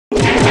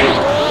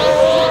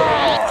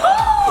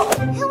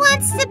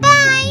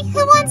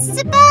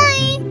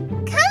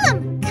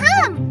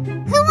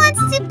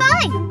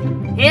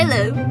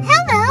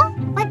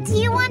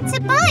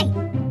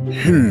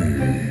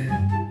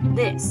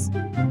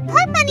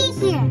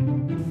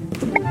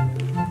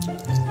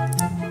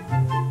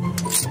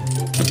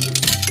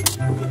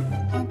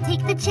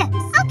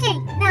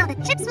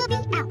chips will be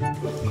out.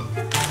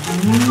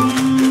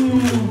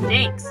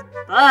 Thanks.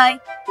 Bye.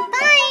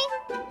 Bye.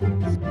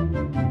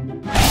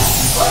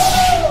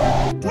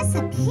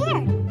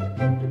 Disappeared.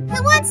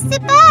 Who wants to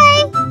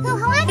buy? Who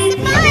wants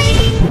to buy?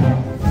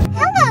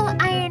 Hello,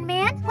 Iron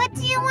Man. What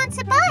do you want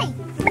to buy?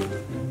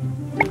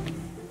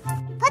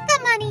 Put the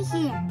money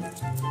here.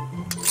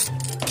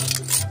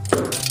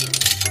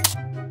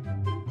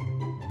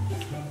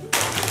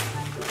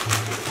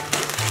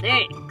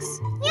 Thanks.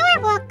 You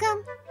are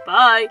welcome.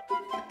 Bye.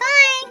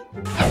 Bye.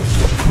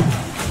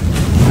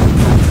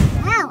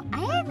 Wow,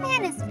 Iron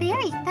Man is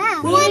very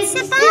fast. Who wants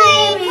to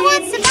buy? Who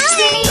wants to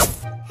buy?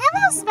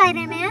 Hello,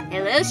 Spider-Man.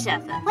 Hello,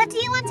 Shafa. What do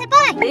you want to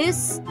buy?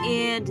 This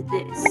and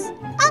this.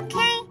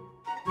 Okay.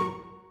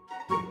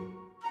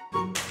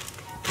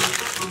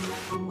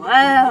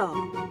 Wow.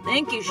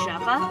 Thank you,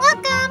 Shafa.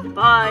 Welcome.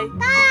 Bye.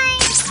 Bye.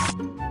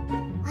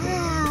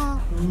 Wow.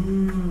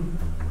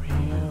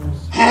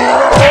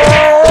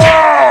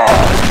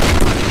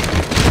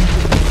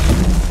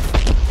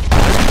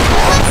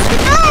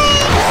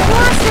 Who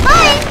wants to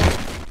buy?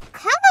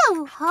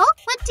 Hello, Hulk.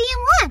 What do you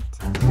want?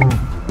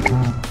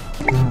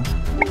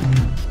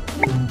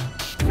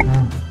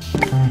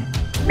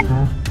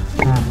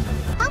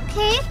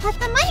 Okay, put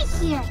the money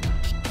here.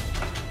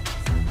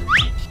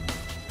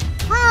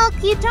 Hulk,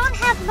 you don't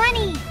have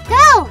money.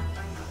 Go!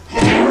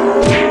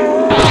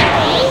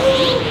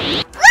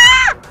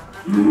 Ah!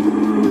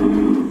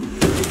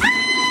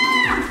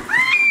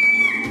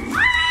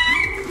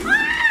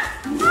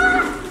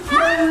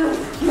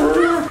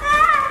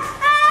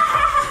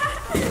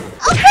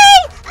 Okay,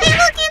 I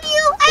will give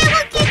you,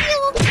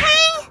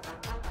 okay?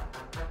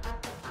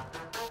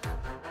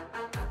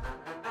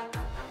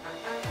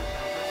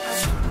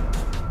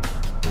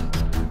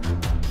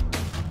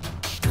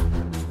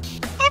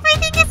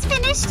 Everything is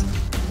finished.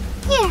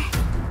 Here.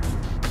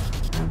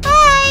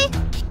 Bye.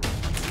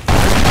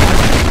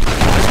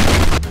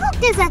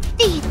 Hulk is a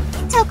thief.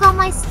 He took all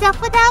my stuff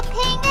without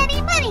paying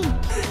any money.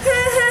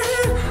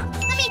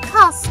 Let me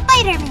call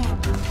Spider-Man.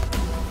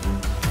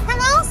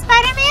 Hello,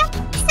 Spider-Man?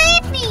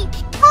 Save me!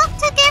 Hulk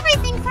took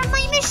everything from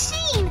my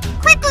machine.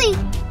 Quickly.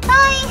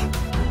 Bye.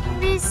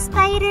 Where is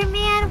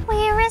Spider-Man?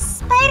 Where is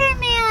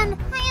Spider-Man?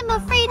 I am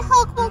afraid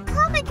Hulk will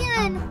come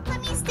again.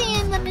 Let me stay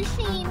in the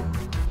machine.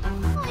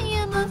 I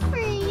am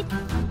afraid.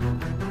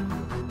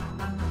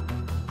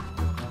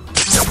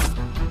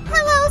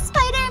 Hello,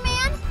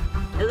 Spider-Man.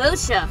 Hello,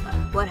 Shafa.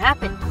 What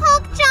happened?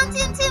 Hulk jumped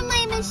into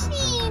my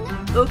machine.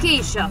 Okay,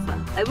 Shafa.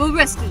 I will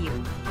rescue you.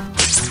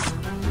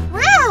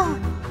 Wow.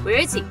 Where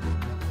is he?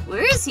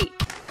 Where is he?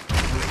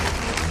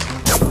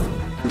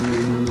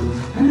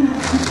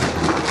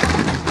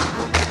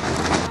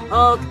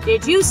 Hulk,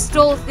 did you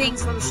stole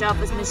things from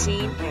Shafa's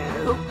machine?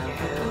 No.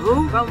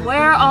 From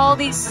where are all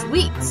these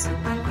sweets?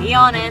 Be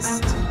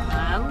honest.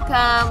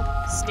 Come.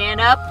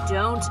 Stand up,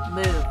 don't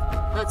move.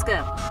 Let's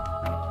go.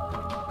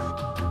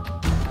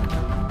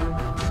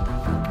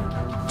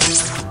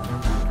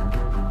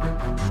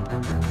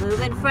 Move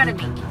in front of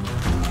me.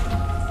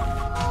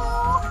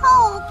 Oh,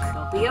 Hulk.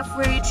 Don't be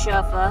afraid,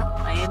 Shafa.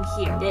 I am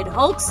here. Did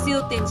Hulk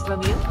steal things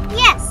from you?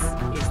 Yes.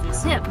 Is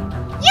this him?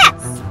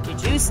 Yes.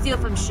 Did you steal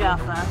from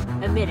Shafa?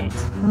 Admit it.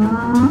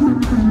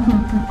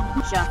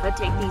 Shafa,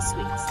 take these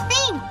sweets.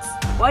 Thanks.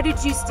 Why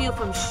did you steal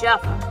from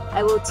Shafa?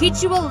 I will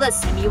teach you a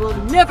lesson you will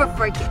never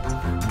forget.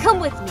 Come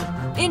with me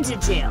into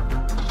jail.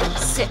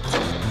 Sit.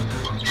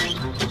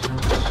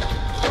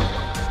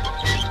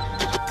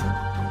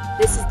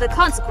 This is the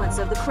consequence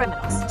of the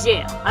criminals.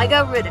 Jail. I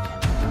got rid of him.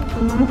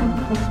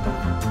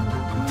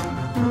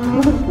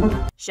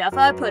 Shafa,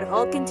 I put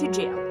Hulk into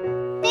jail.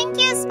 Thank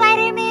you,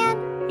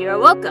 Spider-Man. You're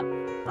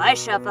welcome. Bye,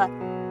 Shafa.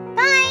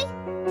 Bye.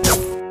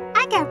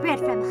 I got rid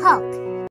from Hulk.